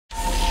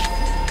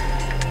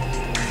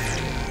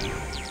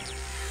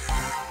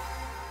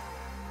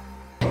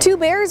Two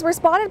bears were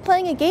spotted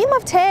playing a game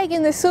of tag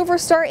in the Silver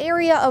Star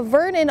area of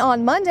Vernon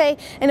on Monday,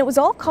 and it was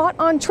all caught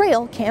on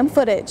trail cam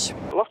footage.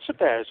 Lots of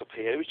bears up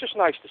here. It was just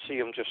nice to see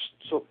them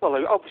well,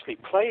 they were obviously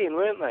playing,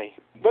 weren't they?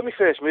 When we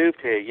first moved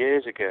here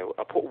years ago,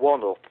 I put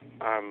one up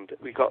and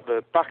we got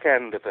the back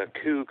end of a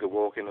cougar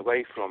walking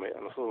away from it,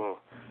 and I thought,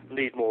 I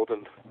need more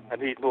than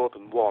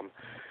one.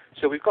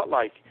 So we've got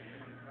I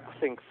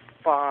think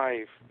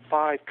five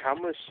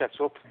cameras set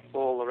up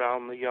all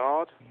around the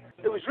yard.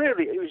 It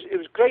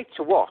was great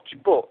to watch,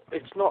 but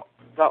it's not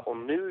that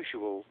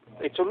unusual.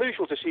 It's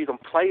unusual to see them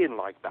playing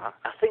like that.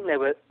 I think they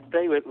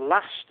were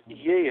last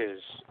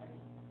year's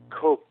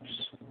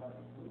cubs,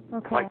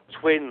 like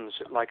twins,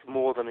 like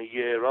more than a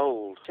year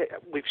old.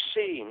 We've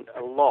seen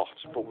a lot,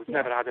 but we've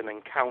never had an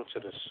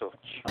encounter as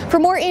such. For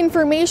more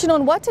information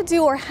on what to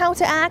do or how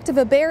to act if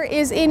a bear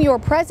is in your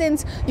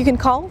presence, you can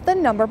call the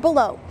number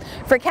below.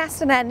 For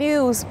Castanet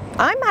News,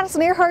 I'm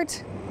Madison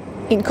Earhart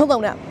in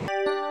Kelowna.